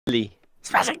Lee?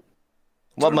 Smashing.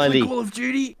 What my Lee? Call of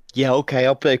Duty. Yeah, okay,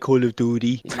 I'll play Call of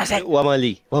Duty. Smashing. What my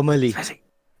Lee? What my Lee? Smashing.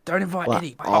 Don't invite What?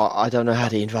 Eddie. Oh, I don't know how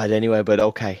to invite anyway, but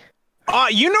okay.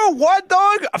 You know what,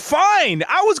 dog? Fine.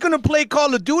 I was gonna play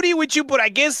Call of Duty with you, but I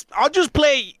guess I'll just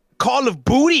play Call of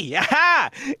Booty.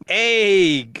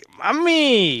 Hey,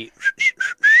 mommy.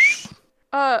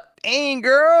 Dang,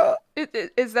 girl.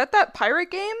 Is that pirate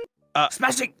game?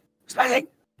 Smashing.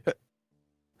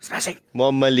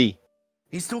 What my Lee?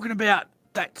 He's talking about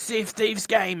that Sea of Thieves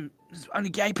game. Only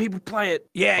gay people play it.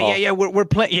 Yeah. We're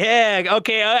playing. Yeah.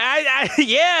 Okay.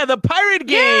 Yeah, the pirate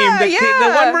game. Yeah,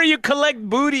 The one where you collect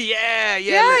booty.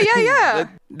 Yeah.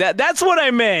 That's what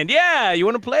I meant. Yeah. You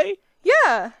want to play?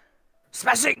 Yeah.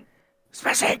 Smashing.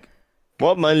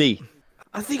 What my Lee?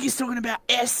 I think he's talking about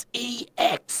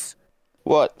SEX.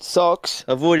 What? Socks?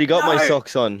 I've already got my No.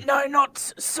 socks on. No, not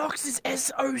socks. Is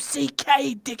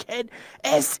SOCK, dickhead.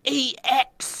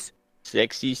 SEX.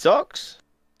 Sexy socks?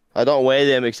 I don't wear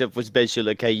them except for special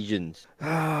occasions.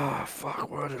 Ah,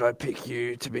 fuck. Why did I pick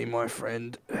you to be my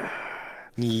friend?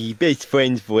 Best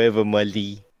friends forever, my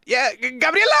Lee. Yeah,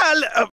 Gabriela.